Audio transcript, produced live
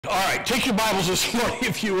All right, take your Bibles this morning,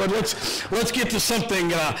 if you would. Let's get to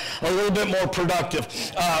something a little bit more productive.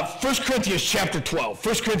 1 Corinthians chapter 12.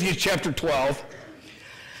 1 Corinthians chapter 12.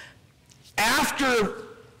 After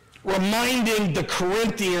reminding the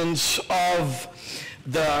Corinthians of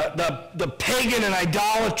the pagan and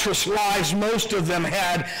idolatrous lives most of them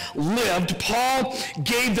had lived, Paul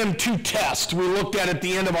gave them two tests. We looked at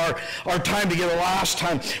the end of our time together last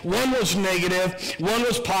time. One was negative, one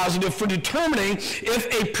was positive, for determining if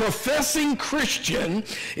a professing Christian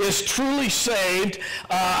is truly saved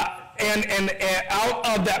and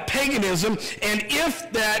out of that paganism, and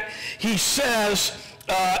if that he says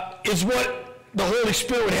is what the Holy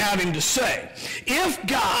Spirit would have him to say. If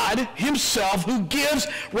God himself, who gives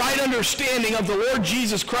right understanding of the Lord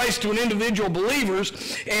Jesus Christ to an individual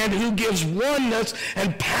believers, and who gives oneness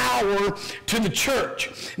and power to the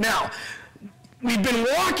church. Now, we've been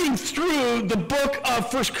walking through the book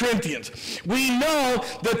of 1 Corinthians. We know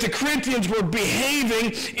that the Corinthians were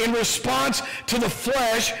behaving in response to the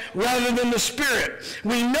flesh rather than the spirit.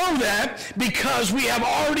 We know that because we have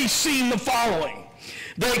already seen the following.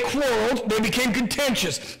 They quarreled, they became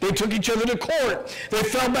contentious, they took each other to court, they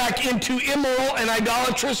fell back into immoral and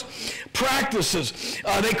idolatrous practices,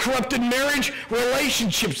 they corrupted marriage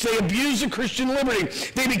relationships, they abused the Christian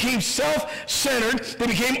liberty, they became self-centered, they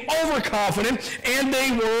became overconfident, and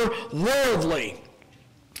they were worldly.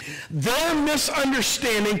 Their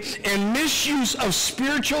misunderstanding and misuse of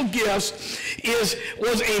spiritual gifts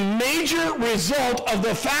was a major result of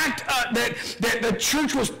the fact that the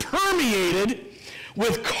church was permeated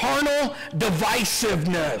with carnal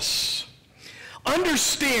divisiveness.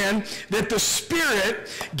 Understand that the Spirit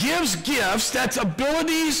gives gifts, that's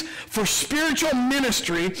abilities for spiritual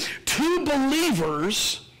ministry, to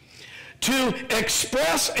believers to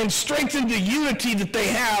express and strengthen the unity that they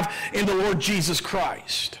have in the Lord Jesus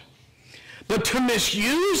Christ. But to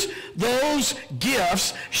misuse those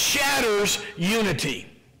gifts shatters unity.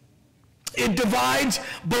 It divides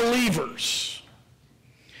believers.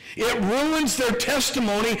 It ruins their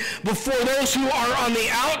testimony before those who are on the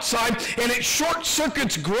outside, and it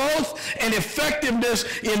short-circuits growth and effectiveness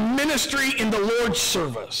in ministry in the Lord's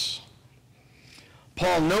service.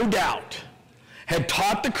 Paul, no doubt, had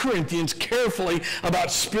taught the Corinthians carefully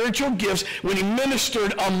about spiritual gifts when he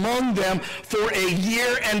ministered among them for a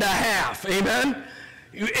year and a half. Amen?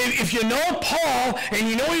 If you know Paul, and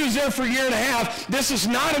you know he was there for a year and a half, this is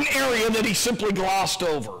not an area that he simply glossed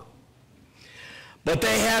over. But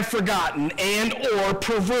they had forgotten and or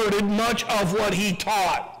perverted much of what he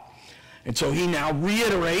taught. And so he now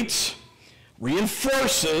reiterates,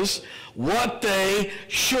 reinforces what they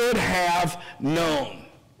should have known.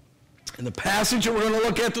 In the passage that we're going to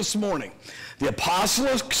look at this morning, the apostle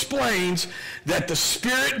explains that the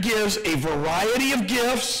Spirit gives a variety of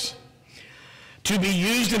gifts to be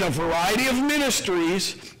used in a variety of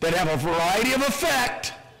ministries that have a variety of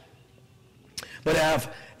effect, but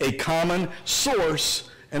have a common source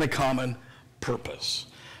and a common purpose.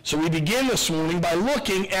 So we begin this morning by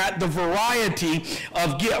looking at the variety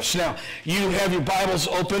of gifts. Now, you have your Bibles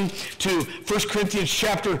open to 1 Corinthians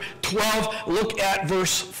chapter 12. Look at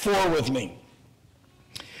verse 4 with me.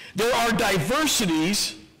 There are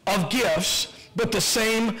diversities of gifts, but the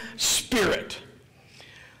same Spirit.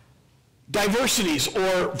 Diversities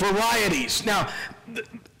or varieties. Now,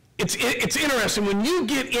 it's interesting, when you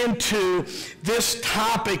get into this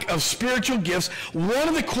topic of spiritual gifts, one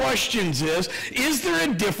of the questions is there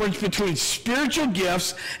a difference between spiritual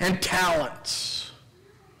gifts and talents?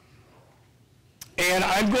 And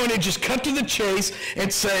I'm going to just cut to the chase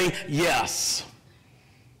and say yes.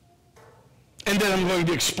 And then I'm going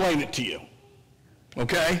to explain it to you.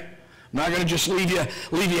 Okay? I'm not going to just leave you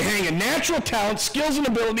hanging. Natural talents, skills, and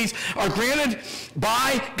abilities are granted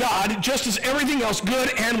by God, just as everything else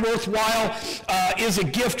good and worthwhile is a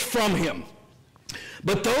gift from him.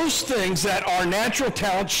 But those things that are natural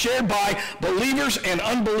talents shared by believers and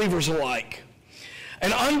unbelievers alike.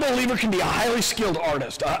 An unbeliever can be a highly skilled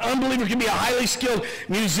artist. An unbeliever can be a highly skilled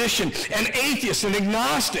musician. An atheist, an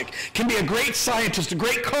agnostic, can be a great scientist, a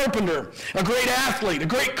great carpenter, a great athlete, a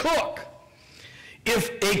great cook.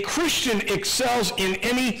 If a Christian excels in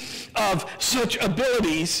any of such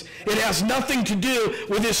abilities, it has nothing to do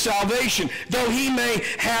with his salvation. Though he may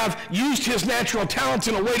have used his natural talents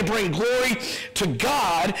in a way to bring glory to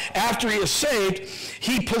God after he is saved,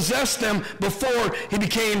 he possessed them before he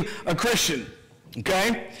became a Christian.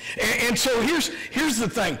 Okay? And so here's the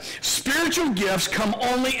thing. Spiritual gifts come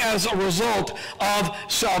only as a result of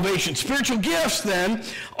salvation. Spiritual gifts, then,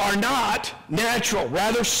 are not natural,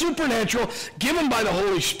 rather supernatural, given by the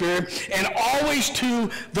Holy Spirit, and always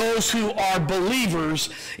to those who are believers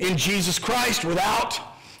in Jesus Christ without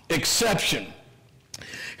exception.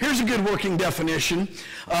 Here's a good working definition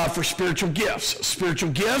for spiritual gifts. Spiritual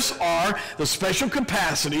gifts are the special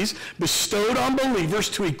capacities bestowed on believers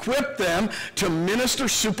to equip them to minister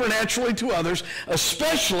supernaturally to others,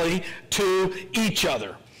 especially to each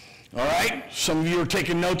other. All right? Some of you are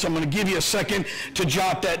taking notes. I'm going to give you a second to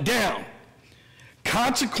jot that down.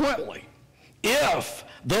 Consequently, if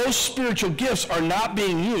those spiritual gifts are not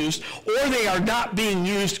being used, or they are not being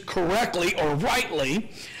used correctly or rightly,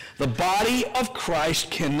 the body of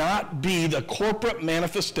Christ cannot be the corporate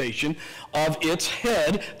manifestation of its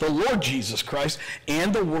head, the Lord Jesus Christ,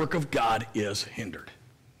 and the work of God is hindered.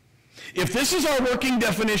 If this is our working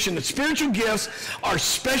definition, that spiritual gifts are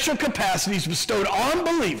special capacities bestowed on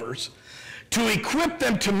believers to equip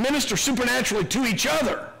them to minister supernaturally to each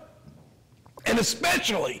other, and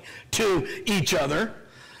especially to each other,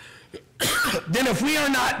 then if we are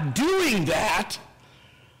not doing that,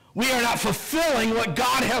 we are not fulfilling what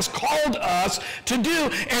God has called us to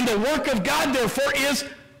do. And the work of God, therefore, is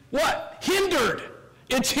what? Hindered.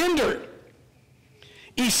 It's hindered.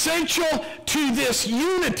 Essential to this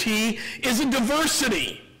unity is a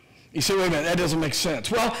diversity. You say, wait a minute, that doesn't make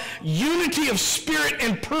sense. Well, unity of spirit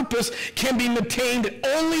and purpose can be maintained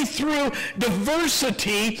only through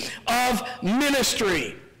diversity of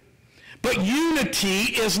ministry. But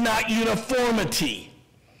unity is not uniformity.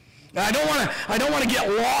 Now, I don't want to get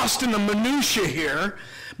lost in the minutia here,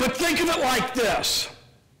 but think of it like this.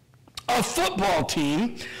 A football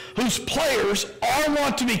team whose players all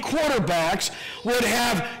want to be quarterbacks would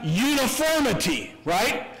have uniformity,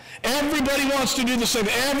 right? Everybody wants to do the same.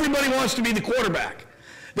 Everybody wants to be the quarterback.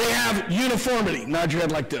 They have uniformity. Nod your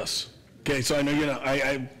head like this. Okay, so I know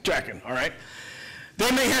I'm tracking, all right? They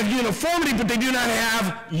may have uniformity, but they do not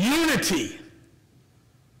have unity.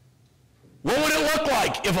 What would it look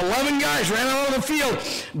like if 11 guys ran out on the field,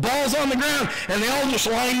 balls on the ground, and they all just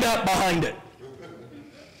lined up behind it?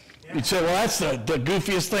 You'd say, well, that's the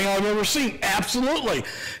goofiest thing I've ever seen. Absolutely.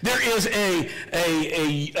 There is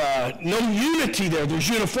no unity there. There's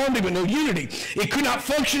uniformity, but no unity. It could not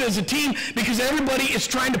function as a team because everybody is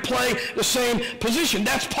trying to play the same position.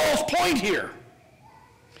 That's Paul's point here.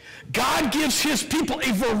 God gives his people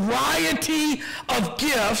a variety of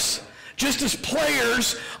gifts, just as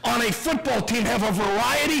players on a football team have a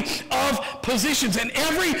variety of positions, and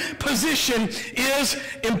every position is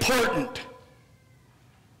important.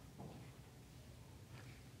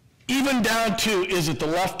 Even down to, is it the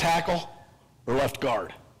left tackle or left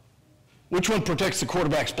guard? Which one protects the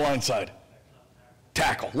quarterback's blind side?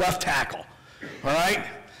 Tackle, left tackle, all right?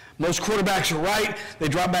 Most quarterbacks are right. They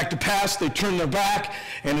drop back to pass. They turn their back,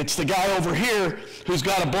 and it's the guy over here who's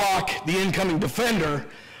got to block the incoming defender,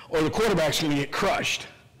 or the quarterback's going to get crushed.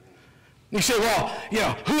 You say, well,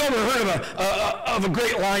 who ever heard of a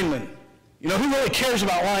great lineman? Who really cares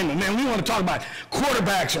about linemen? Man, we want to talk about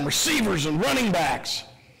quarterbacks and receivers and running backs.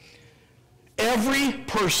 Every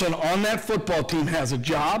person on that football team has a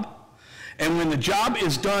job, and when the job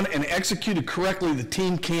is done and executed correctly, the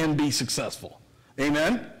team can be successful.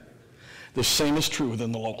 Amen? The same is true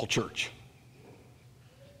within the local church.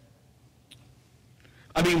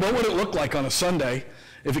 I mean, what would it look like on a Sunday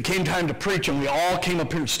if it came time to preach and we all came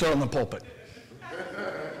up here and stood on the pulpit?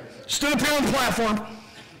 Stood up here on the platform.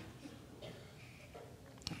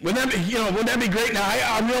 Wouldn't that be great? Now,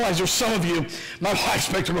 I realize there's some of you, my wife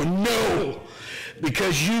spectrum, go, no,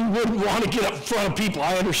 because you wouldn't want to get up in front of people.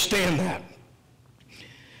 I understand that.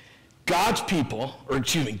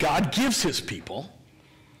 God gives his people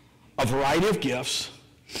a variety of gifts,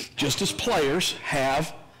 just as players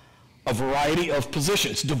have a variety of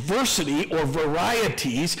positions. Diversity or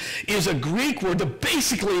varieties is a Greek word that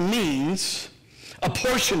basically means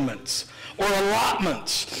apportionments or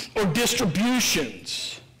allotments or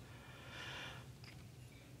distributions,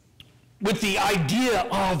 with the idea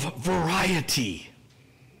of variety.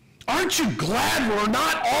 Aren't you glad we're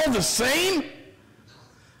not all the same?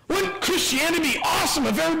 Wouldn't Christianity be awesome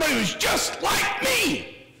if everybody was just like me?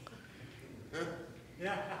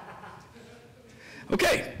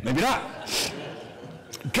 Okay, maybe not.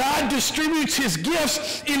 God distributes his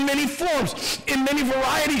gifts in many forms, in many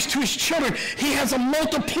varieties to his children. He has a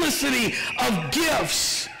multiplicity of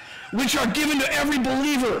gifts which are given to every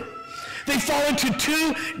believer. They fall into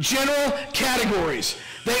two general categories.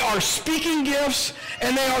 They are speaking gifts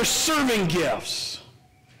and they are serving gifts.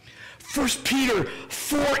 1 Peter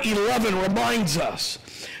 4:11 reminds us,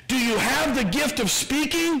 do you have the gift of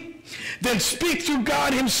speaking? Then speak through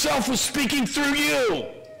God himself who's speaking through you.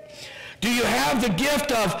 Do you have the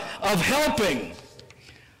gift of helping?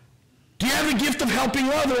 Do you have the gift of helping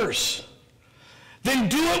others? Then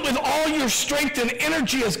do it with all your strength and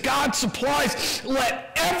energy as God supplies.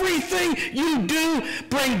 Let everything you do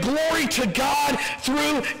bring glory to God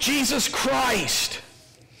through Jesus Christ.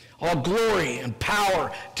 All glory and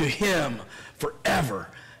power to him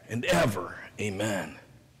forever and ever. Amen.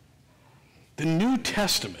 The New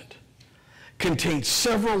Testament contains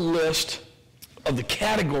several lists of the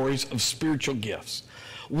categories of spiritual gifts.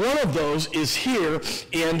 One of those is here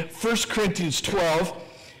in 1 Corinthians 12,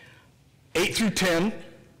 8 through 10,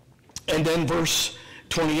 and then verse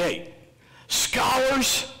 28.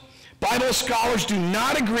 Bible scholars do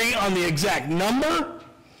not agree on the exact number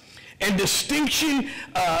and distinction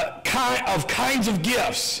of kinds of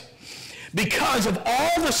gifts. Because of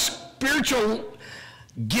all the spiritual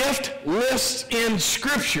gift lists in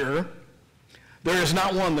Scripture, there is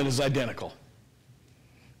not one that is identical.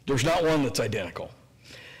 There's not one that's identical.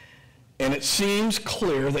 And it seems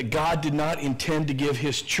clear that God did not intend to give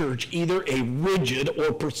his church either a rigid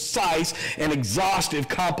or precise and exhaustive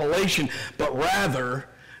compilation, but rather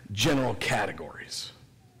general categories.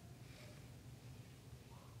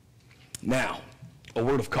 Now, a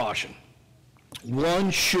word of caution.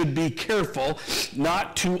 One should be careful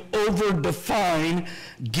not to over-define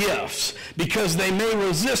gifts because they may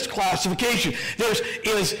resist classification. There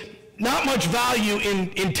is not much value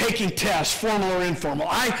in taking tests, formal or informal.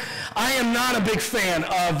 I am not a big fan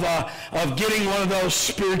of getting one of those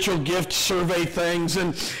spiritual gift survey things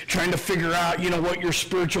and trying to figure out, what your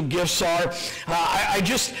spiritual gifts are. I'm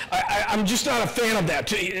just not a fan of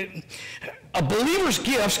that. A believer's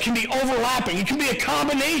gifts can be overlapping. It can be a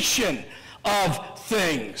combination of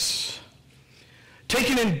things,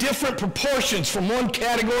 taken in different proportions from one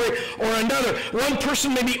category or another. One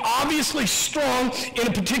person may be obviously strong in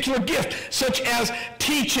a particular gift, such as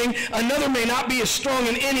teaching. Another may not be as strong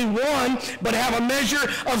in any one, but have a measure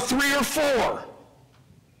of 3 or 4.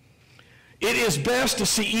 It is best to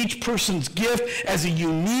see each person's gift as a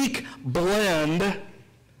unique blend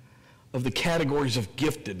of the categories of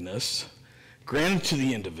giftedness granted to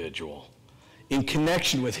the individual in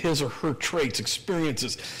connection with his or her traits,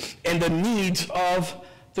 experiences, and the needs of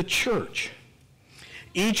the church.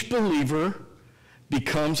 Each believer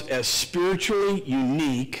becomes as spiritually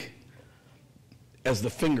unique as the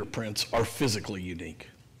fingerprints are physically unique.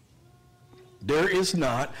 There is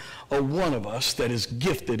not a one of us that is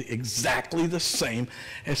gifted exactly the same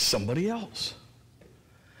as somebody else.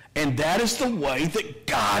 And that is the way that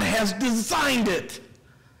God has designed it.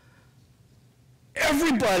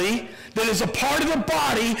 Everybody that is a part of the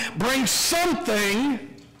body brings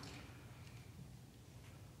something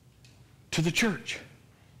to the church.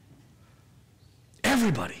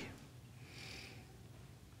 Everybody.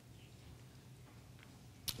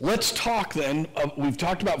 Let's talk then, we've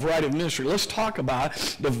talked about variety of ministry. Let's talk about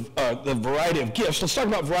the variety of gifts. Let's talk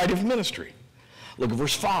about variety of ministry. Look at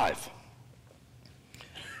verse 5.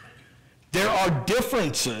 There are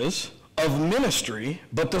differences of ministry,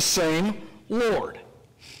 but the same Lord.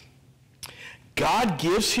 God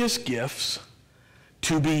gives his gifts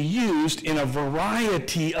to be used in a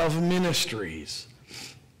variety of ministries.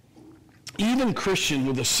 Even Christians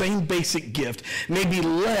with the same basic gift may be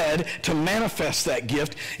led to manifest that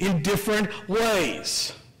gift in different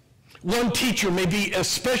ways. One teacher may be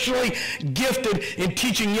especially gifted in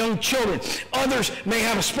teaching young children. Others may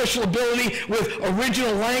have a special ability with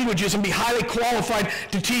original languages and be highly qualified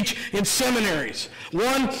to teach in seminaries.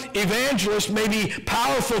 One evangelist may be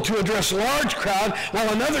powerful to address large crowds,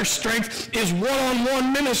 while another's strength is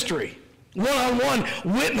one-on-one ministry, one-on-one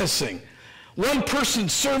witnessing. One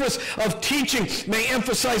person's service of teaching may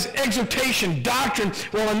emphasize exhortation, doctrine,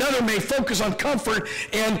 while another may focus on comfort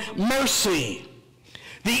and mercy.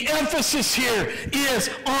 The emphasis here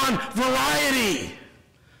is on variety.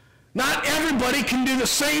 Not everybody can do the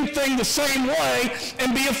same thing the same way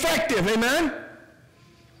and be effective. Amen?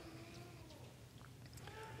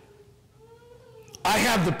 I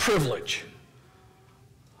have the privilege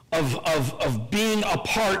of being a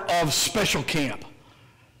part of special camp.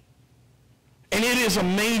 And it is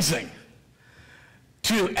amazing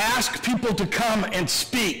to ask people to come and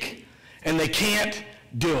speak, and they can't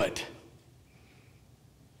do it.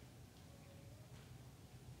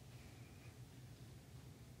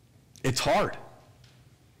 It's hard.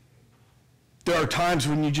 There are times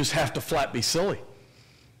when you just have to flat be silly.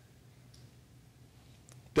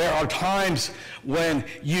 There are times when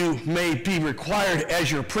you may be required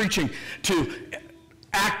as you're preaching to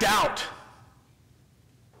act out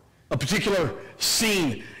a particular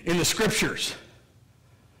scene in the scriptures.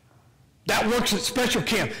 That works at special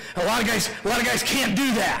camp. A lot of guys can't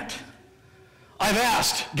do that. I've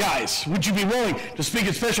asked guys, would you be willing to speak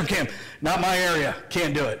at special camp? Not my area,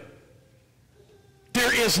 can't do it.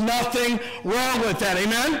 There is nothing wrong with that.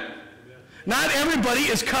 Amen? Not everybody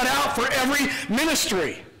is cut out for every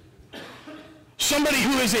ministry. Somebody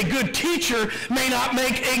who is a good teacher may not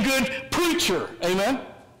make a good preacher. Amen?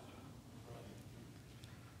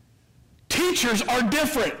 Teachers are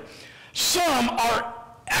different. Some are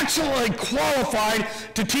excellently qualified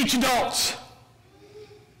to teach adults.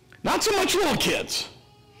 Not so much little kids.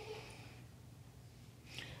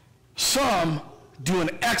 Some do an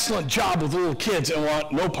excellent job with little kids and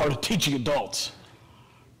want no part of teaching adults.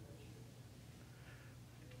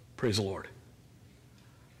 Praise the Lord.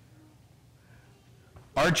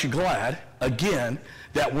 Aren't you glad, again,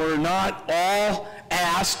 that we're not all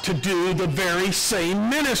asked to do the very same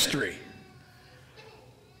ministry?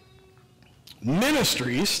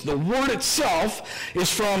 Ministries, the word itself,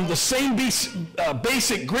 is from the same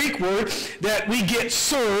basic Greek word that we get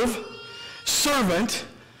serve, servant,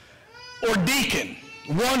 or deacon,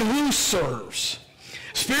 one who serves.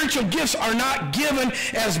 Spiritual gifts are not given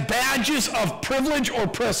as badges of privilege or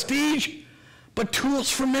prestige, but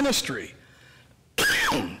tools for ministry.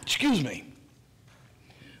 Excuse me.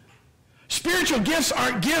 Spiritual gifts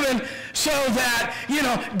aren't given so that,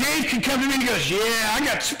 Dave can come to me and he goes, yeah,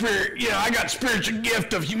 I got spiritual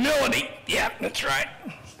gift of humility. Yeah, that's right.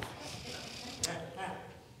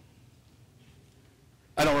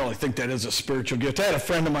 I don't really think that is a spiritual gift. I had a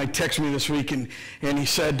friend of mine text me this week, and he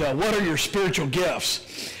said, what are your spiritual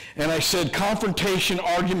gifts? And I said, confrontation,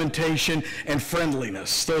 argumentation, and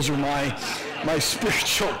friendliness. Those are my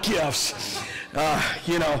spiritual gifts.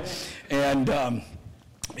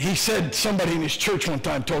 He said somebody in his church one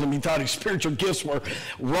time told him he thought his spiritual gifts were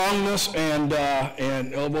wrongness and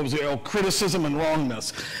criticism and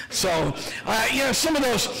wrongness. So, some of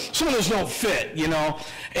those don't fit,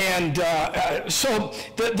 And so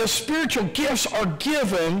the spiritual gifts are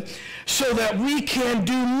given so that we can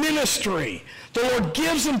do ministry. The Lord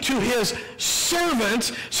gives them to his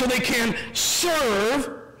servants so they can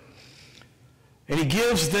serve. And he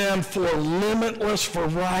gives them for limitless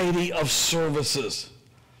variety of services.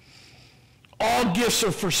 All gifts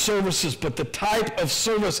are for services, but the type of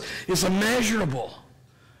service is immeasurable.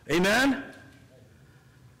 Amen?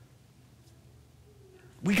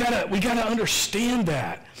 We gotta understand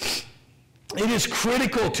that. It is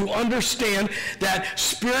critical to understand that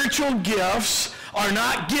spiritual gifts are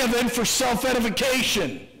not given for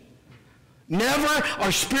self-edification. Never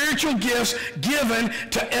are spiritual gifts given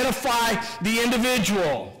to edify the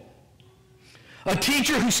individual. A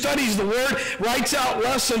teacher who studies the Word, writes out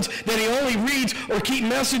lessons that he only reads, or keep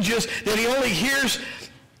messages that he only hears,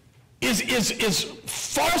 is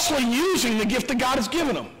falsely using the gift that God has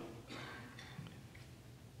given him.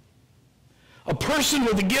 A person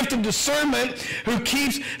with the gift of discernment who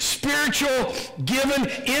keeps spiritual given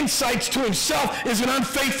insights to himself is an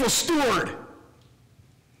unfaithful steward.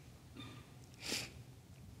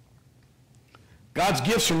 God's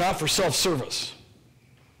gifts are not for self-service.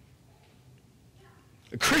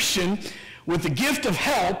 A Christian with the gift of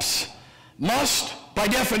helps must, by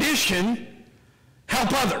definition,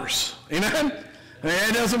 help others. Amen?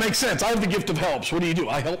 It doesn't make sense. I have the gift of helps. What do?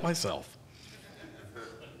 I help myself.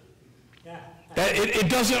 It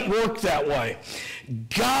doesn't work that way.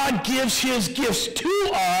 God gives his gifts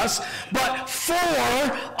to us, but for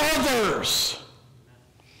others.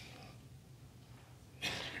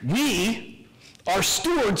 We are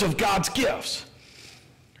stewards of God's gifts.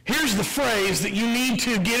 Here's the phrase that you need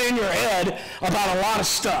to get in your head about a lot of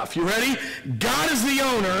stuff. You ready? God is the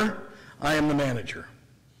owner. I am the manager.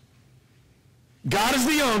 God is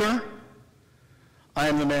the owner. I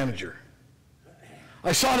am the manager.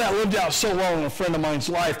 I saw that lived out so well in a friend of mine's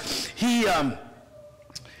life. He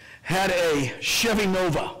had a Chevy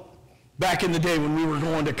Nova back in the day when we were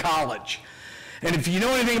going to college. And if you know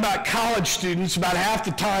anything about college students, about half the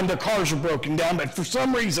time their cars are broken down, but for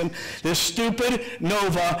some reason, this stupid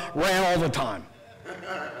Nova ran all the time.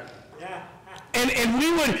 And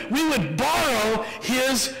we would borrow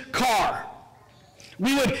his car.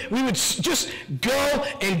 We would just go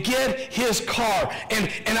and get his car.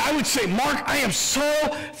 And I would say, Mark, I am so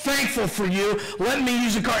thankful for you. Let me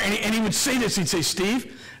use the car. And he would say this. He'd say,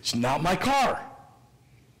 Steve, it's not my car.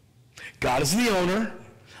 God is the owner.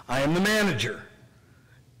 I am the manager.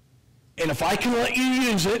 And if I can let you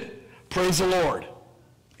use it, praise the Lord.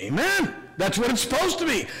 Amen. That's what it's supposed to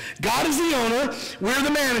be. God is the owner. We're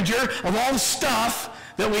the manager of all the stuff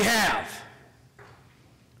that we have.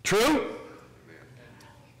 True?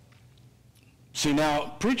 See,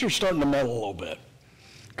 now, preacher's starting to meddle a little bit,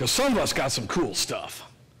 because some of us got some cool stuff.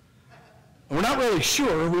 And we're not really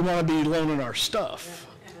sure we want to be loaning our stuff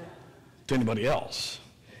to anybody else.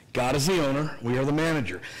 God is the owner. We are the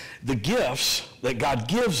manager. The gifts that God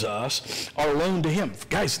gives us are loaned to him.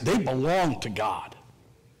 Guys, they belong to God.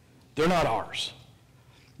 They're not ours.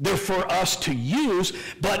 They're for us to use,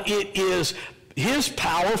 but it is his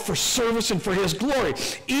power for service and for his glory.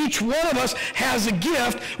 Each one of us has a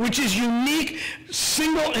gift which is unique,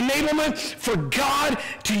 single enablement for God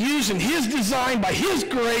to use in his design by his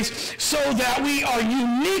grace so that we are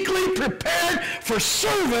uniquely prepared for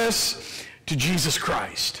service to Jesus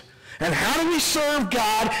Christ. And how do we serve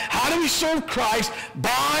God? How do we serve Christ?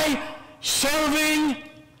 By serving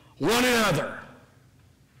one another.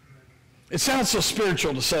 It sounds so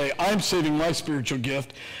spiritual to say, I'm saving my spiritual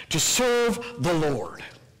gift to serve the Lord.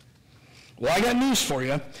 Well, I got news for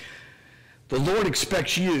you. The Lord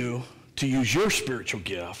expects you to use your spiritual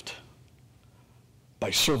gift by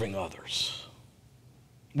serving others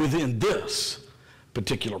within this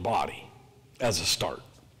particular body as a start.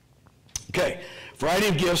 Okay, variety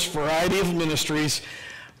of gifts, variety of ministries,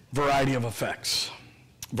 variety of effects.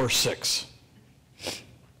 Verse 6.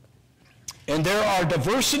 And there are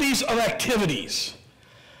diversities of activities,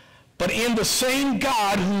 but in the same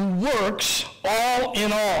God who works all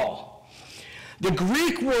in all. The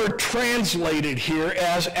Greek word translated here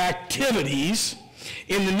as activities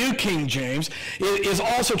in the New King James is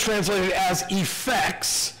also translated as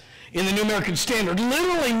effects in the New American Standard.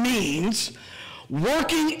 Literally means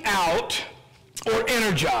working out or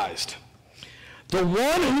energized. The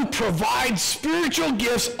one who provides spiritual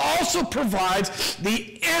gifts also provides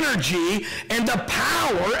the energy and the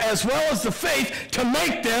power as well as the faith to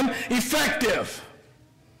make them effective.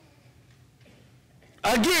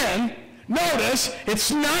 Again, notice,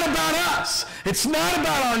 it's not about us. It's not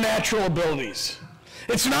about our natural abilities.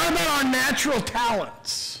 It's not about our natural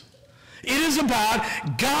talents. It is about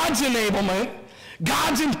God's enablement,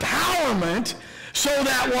 God's empowerment, so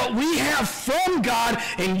that what we have from God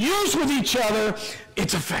and use with each other,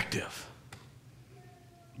 it's effective.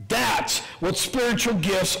 That's what spiritual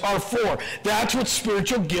gifts are for. That's what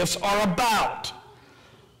spiritual gifts are about.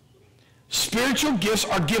 Spiritual gifts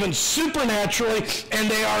are given supernaturally,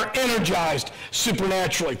 and they are energized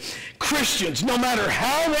supernaturally. Christians, no matter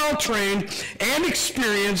how well trained and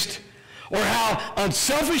experienced or how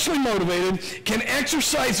unselfishly motivated, can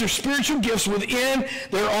exercise their spiritual gifts within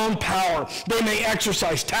their own power. They may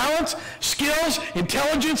exercise talents, skills,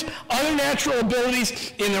 intelligence, other natural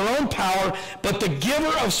abilities in their own power, but the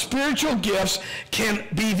giver of spiritual gifts can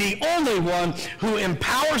be the only one who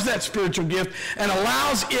empowers that spiritual gift and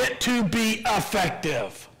allows it to be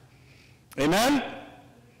effective. Amen?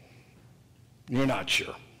 You're not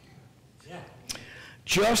sure. Yeah.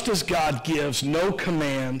 Just as God gives no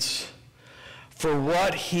commands for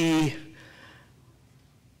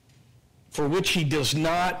which he does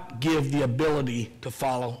not give the ability to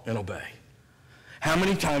follow and obey. How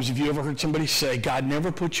many times have you ever heard somebody say, God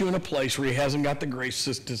never put you in a place where he hasn't got the grace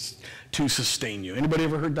to sustain you? Anybody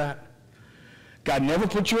ever heard that? God never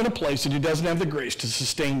put you in a place that he doesn't have the grace to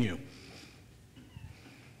sustain you.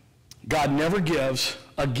 God never gives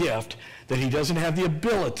a gift that he doesn't have the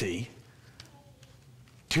ability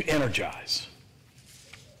to energize.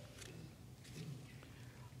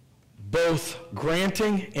 Both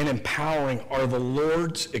granting and empowering are the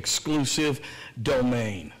Lord's exclusive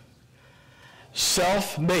domain.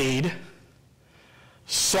 Self-made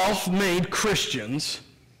Christians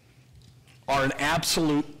are an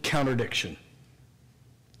absolute contradiction.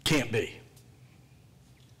 Can't be.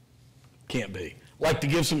 Can't be. Like the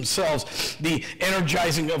gifts themselves, the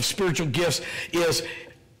energizing of spiritual gifts is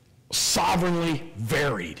sovereignly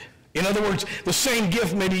varied. In other words, the same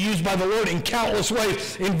gift may be used by the Lord in countless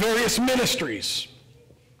ways in various ministries.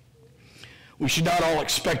 We should not all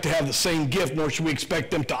expect to have the same gift, nor should we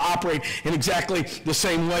expect them to operate in exactly the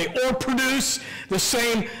same way or produce the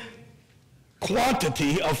same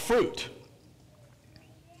quantity of fruit.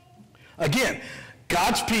 Again,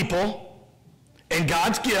 God's people and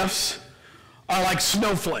God's gifts are like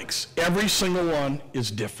snowflakes. Every single one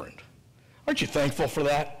is different. Aren't you thankful for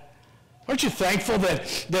that? Aren't you thankful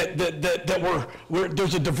that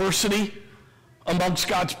there's a diversity amongst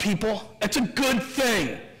God's people? That's a good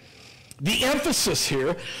thing. The emphasis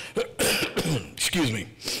here, excuse me,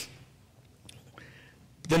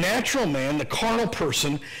 the natural man, the carnal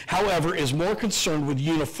person, however, is more concerned with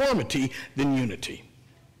uniformity than unity.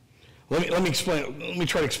 Let me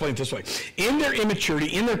try to explain it this way. In their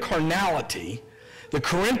immaturity, in their carnality, the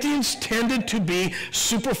Corinthians tended to be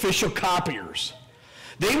superficial copiers.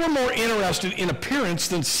 They were more interested in appearance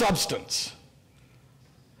than substance.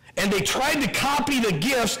 And they tried to copy the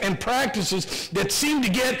gifts and practices that seemed to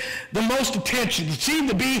get the most attention, that seemed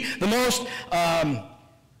to be the most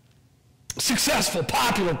successful,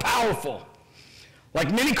 popular, powerful.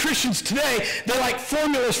 Like many Christians today, they like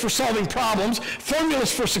formulas for solving problems,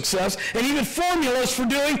 formulas for success, and even formulas for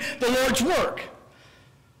doing the Lord's work.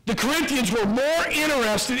 The Corinthians were more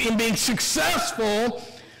interested in being successful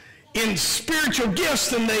in spiritual gifts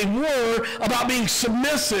than they were about being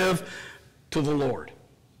submissive to the Lord.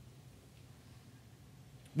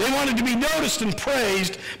 They wanted to be noticed and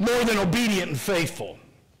praised more than obedient and faithful.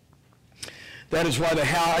 That is why they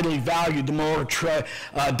highly valued the more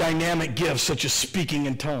dynamic gifts such as speaking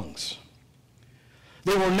in tongues.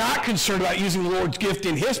 They were not concerned about using the Lord's gift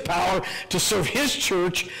in his power to serve his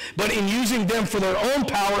church, but in using them for their own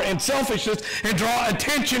power and selfishness and draw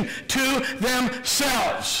attention to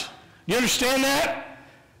themselves. You understand that?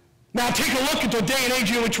 Now take a look at the day and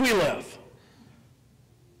age in which we live.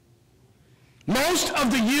 Most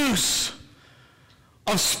of the use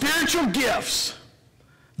of spiritual gifts,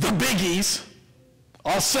 the biggies,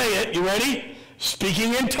 I'll say it, you ready?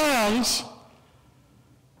 Speaking in tongues.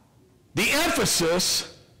 The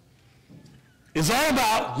emphasis is all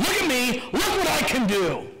about, look at me, look what I can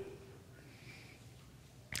do.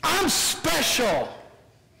 I'm special.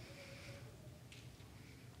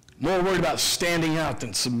 More worried about standing out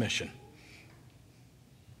than submission.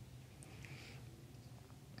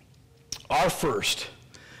 Our first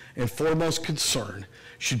and foremost concern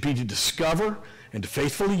should be to discover and to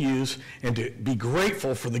faithfully use and to be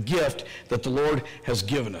grateful for the gift that the Lord has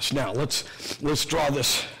given us. Now, let's draw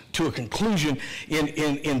this to a conclusion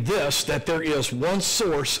in this, that there is one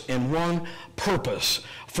source and one purpose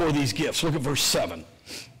for these gifts. Look at verse 7.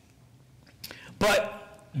 But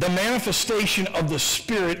the manifestation of the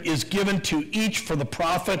Spirit is given to each for the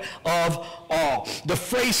profit of all. The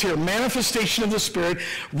phrase here, manifestation of the Spirit,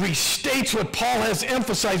 restates what Paul has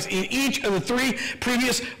emphasized in each of the three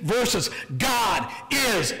previous verses. God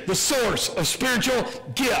is the source of spiritual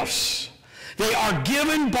gifts. They are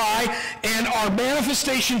given by and are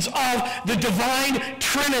manifestations of the divine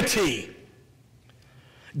Trinity.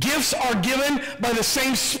 Gifts are given by the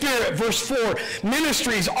same Spirit, verse 4.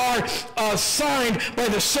 Ministries are assigned by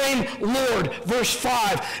the same Lord, verse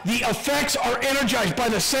 5. The effects are energized by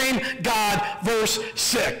the same God, verse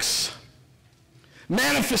 6.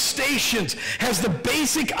 Manifestations has the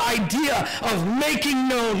basic idea of making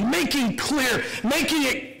known, making clear, making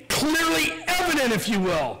it clearly evident, if you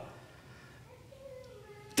will.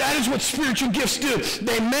 That is what spiritual gifts do.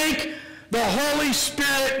 They make the Holy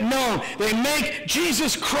Spirit known. They make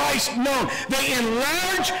Jesus Christ known. They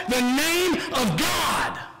enlarge the name of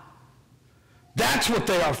God. That's what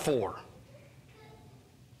they are for.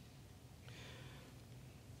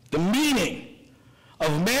 The meaning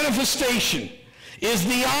of manifestation is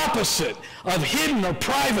the opposite of hidden or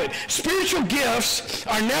private. Spiritual gifts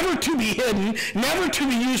are never to be hidden, never to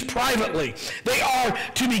be used privately. They are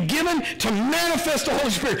to be given to manifest the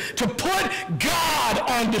Holy Spirit, to put God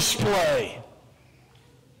on display.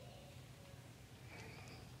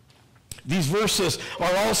 These verses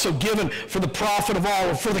are also given for the profit of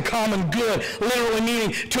all, or for the common good, literally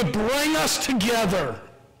meaning to bring us together.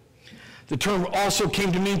 The term also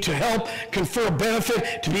came to mean to help, confer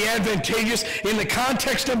benefit, to be advantageous. In the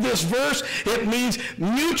context of this verse, it means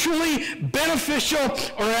mutually beneficial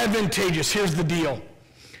or advantageous. Here's the deal.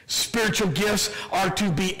 Spiritual gifts are to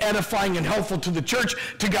be edifying and helpful to the church,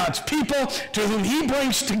 to God's people, to whom he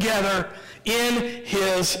brings together in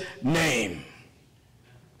his name.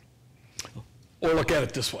 Or look at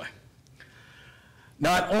it this way.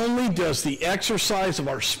 Not only does the exercise of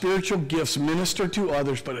our spiritual gifts minister to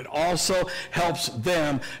others, but it also helps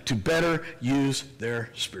them to better use their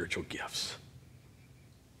spiritual gifts.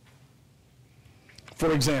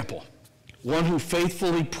 For example, one who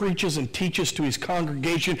faithfully preaches and teaches to his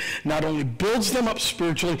congregation not only builds them up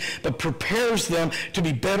spiritually, but prepares them to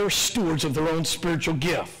be better stewards of their own spiritual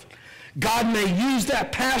gift. God may use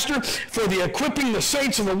that pastor for the equipping the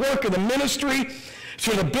saints in the work of the ministry,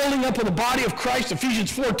 for the building up of the body of Christ,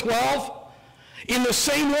 Ephesians 4:12. In the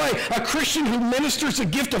same way, a Christian who ministers the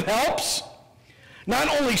gift of helps not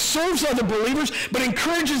only serves other believers, but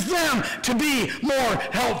encourages them to be more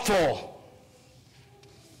helpful.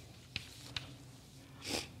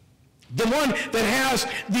 The one that has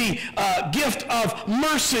the gift of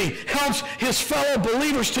mercy helps his fellow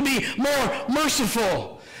believers to be more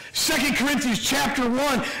merciful. 2 Corinthians chapter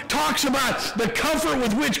 1 talks about the comfort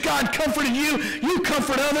with which God comforted you. You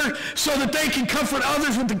comfort others so that they can comfort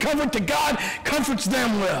others with the comfort that God comforts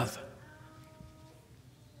them with.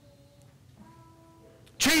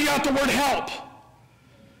 Change out the word help.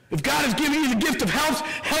 If God has given you the gift of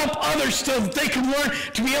help others so that they can learn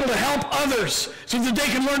to be able to help others, so that they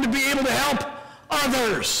can learn to be able to help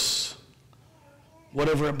others,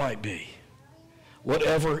 whatever it might be.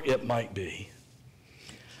 whatever it might be.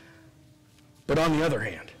 But on the other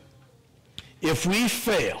hand, if we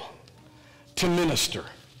fail to minister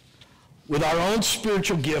with our own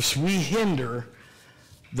spiritual gifts, we hinder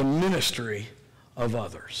the ministry of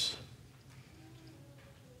others.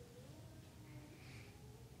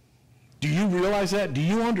 Do you realize that? Do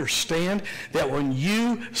you understand that when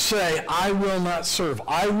you say, I will not serve,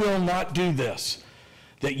 I will not do this,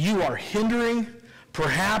 that you are hindering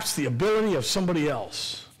perhaps the ability of somebody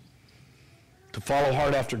else to follow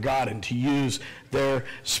hard after God and to use their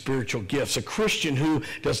spiritual gifts? A Christian who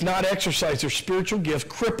does not exercise their spiritual gift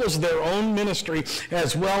cripples their own ministry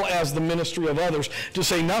as well as the ministry of others, to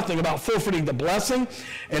say nothing about forfeiting the blessing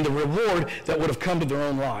and the reward that would have come to their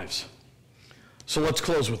own lives. So let's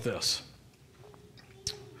close with this.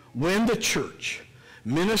 When the church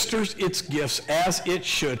ministers its gifts as it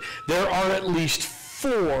should, there are at least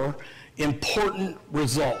 4 important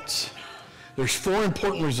results. There's 4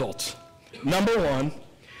 important results. Number 1,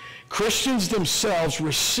 Christians themselves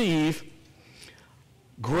receive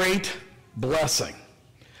great blessing,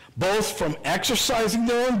 both from exercising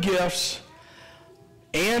their own gifts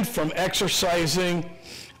and from exercising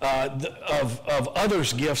of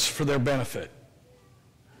others' gifts for their benefit.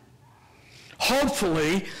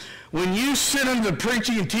 Hopefully, when you sit under the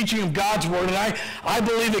preaching and teaching of God's word, and I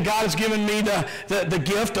believe that God has given me the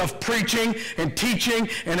gift of preaching and teaching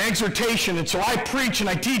and exhortation, and so I preach and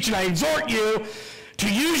I teach and I exhort you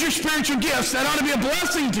to use your spiritual gifts. That ought to be a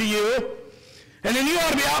blessing to you, and then you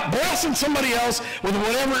ought to be out blessing somebody else with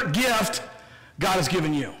whatever gift God has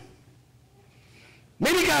given you.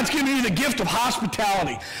 Maybe God's given you the gift of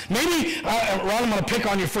hospitality. Maybe, Ron, I'm going to pick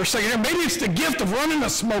on you for a second. Maybe it's the gift of running a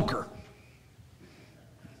smoker.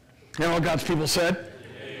 You know what God's people said?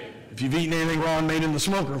 If you've eaten anything raw and made in the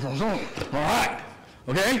smoker, all right,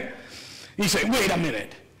 okay? You say, wait a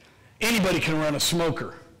minute. Anybody can run a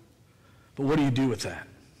smoker. But what do you do with that?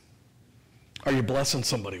 Are you blessing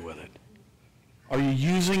somebody with it? Are you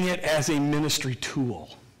using it as a ministry tool?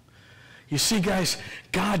 You see, guys,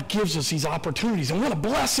 God gives us these opportunities, and what a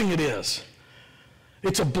blessing it is.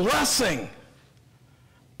 It's a blessing.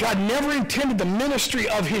 God never intended the ministry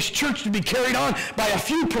of his church to be carried on by a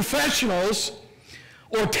few professionals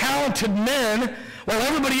or talented men while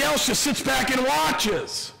everybody else just sits back and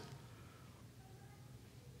watches.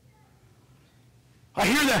 I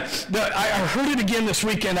hear that. I heard it again this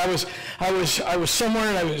weekend. I was somewhere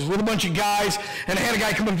and I was with a bunch of guys, and I had a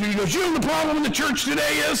guy come up to me. He goes, "You know the problem in the church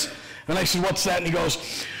today is?" And I said, "What's that?" And he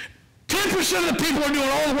goes, 10% of the people are doing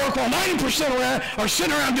all the work while 90% are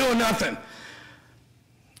sitting around doing nothing.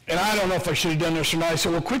 And I don't know if I should have done this or not. I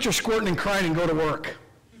said, well, quit your squirting and crying and go to work.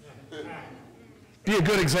 Be a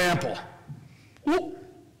good example. Whoop.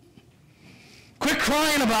 Quit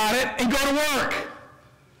crying about it and go to work.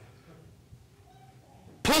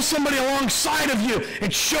 Pull somebody alongside of you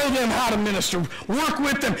and show them how to minister. Work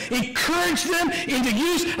with them. Encourage them in the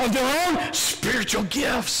use of their own spiritual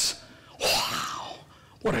gifts. Wow.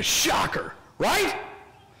 What a shocker, right?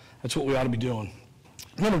 That's what we ought to be doing.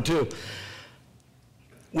 Number 2.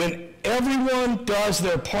 When everyone does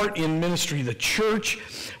their part in ministry, the church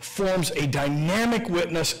forms a dynamic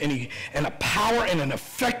witness and a power and an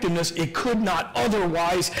effectiveness it could not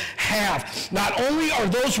otherwise have. Not only are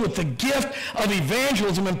those with the gift of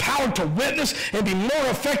evangelism empowered to witness and be more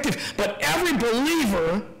effective, but every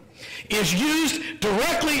believer is used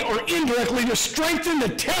directly or indirectly to strengthen the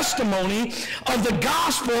testimony of the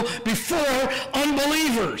gospel before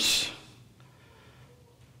unbelievers.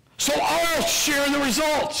 So I'll share the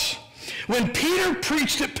results. When Peter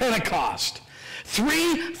preached at Pentecost,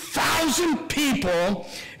 3,000 people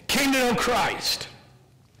came to know Christ.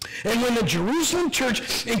 And when the Jerusalem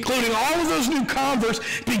church, including all of those new converts,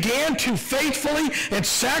 began to faithfully and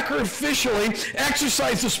sacrificially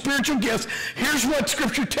exercise the spiritual gifts, here's what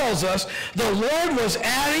Scripture tells us. The Lord was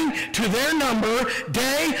adding to their number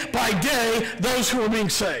day by day those who were being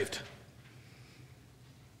saved.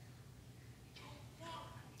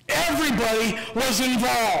 Everybody was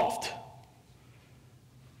involved.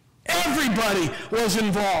 Everybody was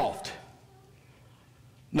involved.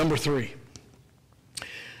 Number 3.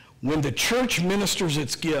 When the church ministers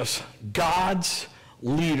its gifts, God's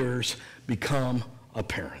leaders become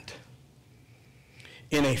apparent.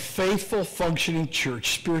 In a faithful, functioning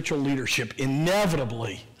church, spiritual leadership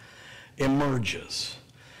inevitably emerges.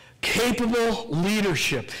 Capable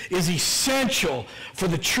leadership is essential for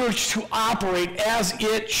the church to operate as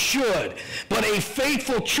it should. But a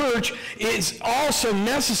faithful church is also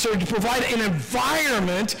necessary to provide an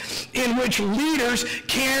environment in which leaders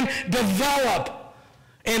can develop.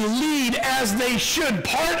 and lead as they should.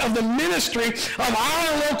 Part of the ministry of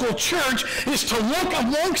our local church is to look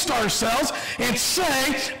amongst ourselves and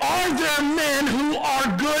say, are there men who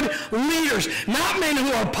are good leaders? Not men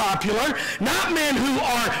who are popular, not men who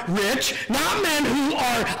are rich, not men who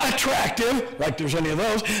are attractive, like there's any of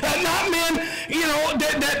those, not men,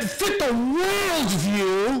 that fit the world's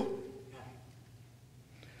view,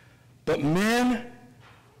 but men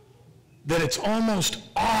that it's almost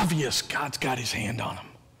obvious God's got his hand on them.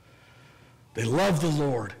 They love the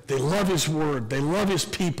Lord. They love his word. They love his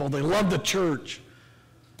people. They love the church.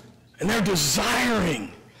 And they're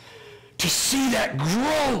desiring to see that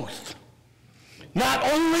growth. Not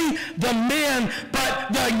only the men,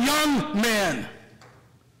 but the young men.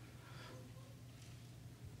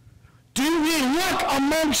 Do we look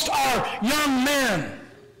amongst our young men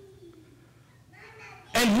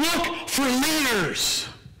and look for leaders?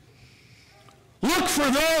 Look for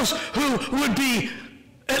those who would be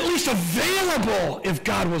at least available if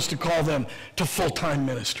God was to call them to full-time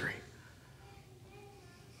ministry.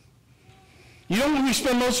 You know what we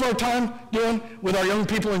spend most of our time doing with our young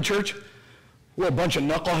people in church? We're a bunch of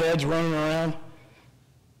knuckleheads running around.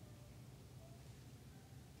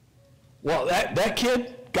 Well, that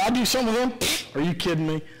kid, God do something with him? Pfft, are you kidding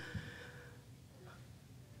me?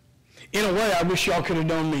 In a way, I wish y'all could have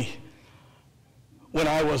known me when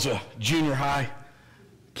I was a junior high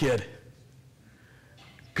kid.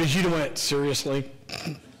 Because you'd have went, seriously?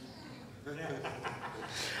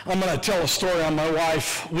 I'm going to tell a story on my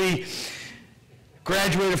wife. We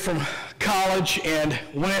graduated from college and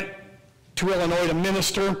went to Illinois to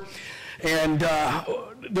minister. And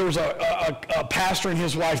there was a pastor and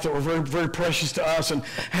his wife that were very, very precious to us and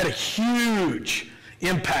had a huge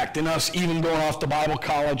impact in us even going off to Bible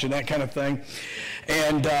college and that kind of thing.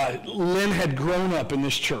 And Lynn had grown up in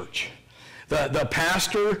this church. The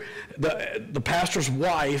pastor's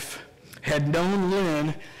wife had known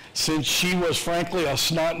Lynn since she was, frankly, a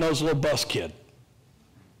snot-nosed little bus kid.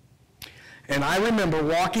 And I remember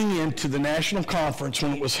walking into the national conference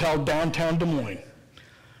when it was held downtown Des Moines.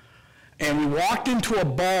 And we walked into a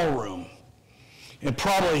ballroom, and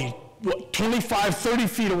probably 25, 30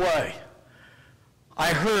 feet away,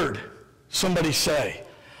 I heard somebody say,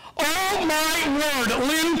 "Oh my word,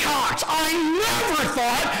 Lynn Cox, I never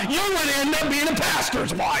thought you would end up being a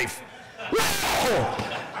pastor's wife." Whoa!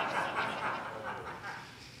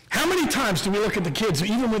 How many times do we look at the kids,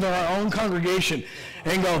 even within our own congregation,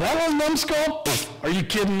 and go, "That little numbskull? Pfft, are you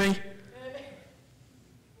kidding me?"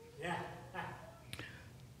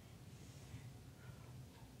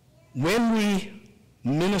 When we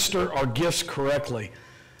minister our gifts correctly,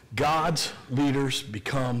 God's leaders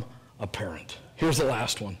become apparent. Here's the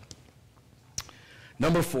last one.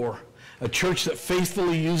 Number 4, a church that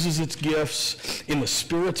faithfully uses its gifts in the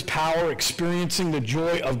Spirit's power, experiencing the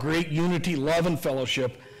joy of great unity, love, and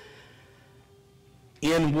fellowship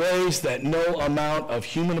in ways that no amount of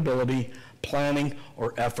human ability, planning,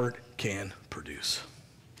 or effort can produce.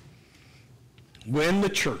 When the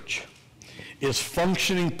church is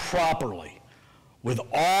functioning properly with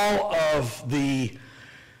all of the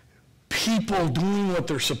people doing what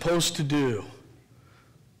they're supposed to do,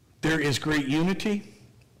 there is great unity,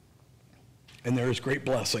 and there is great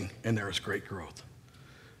blessing, and there is great growth.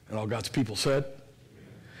 And all God's people said,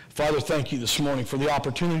 Father, thank you this morning for the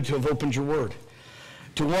opportunity to have opened your word,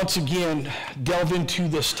 to once again delve into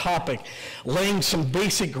this topic, laying some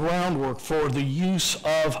basic groundwork for the use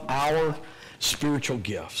of our spiritual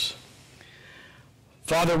gifts.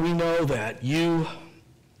 Father, we know that you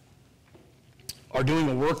are doing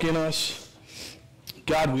a work in us.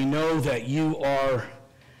 God, we know that you are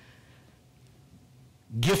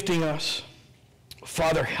gifting us.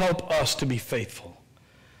 Father, help us to be faithful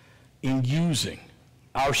in using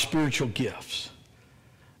our spiritual gifts,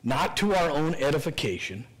 not to our own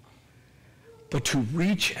edification, but to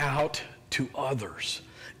reach out to others,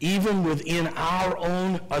 even within our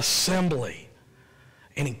own assembly,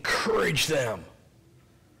 and encourage them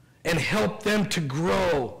and help them to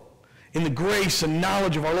grow in the grace and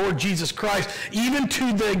knowledge of our Lord Jesus Christ, even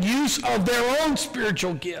to the use of their own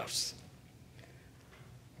spiritual gifts.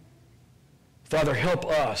 Father, help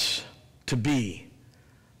us to be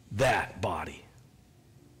that body.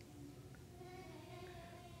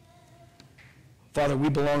 Father, we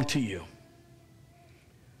belong to you.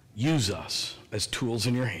 Use us as tools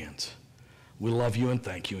in your hands. We love you and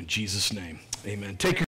thank you in Jesus' name. Amen. Take your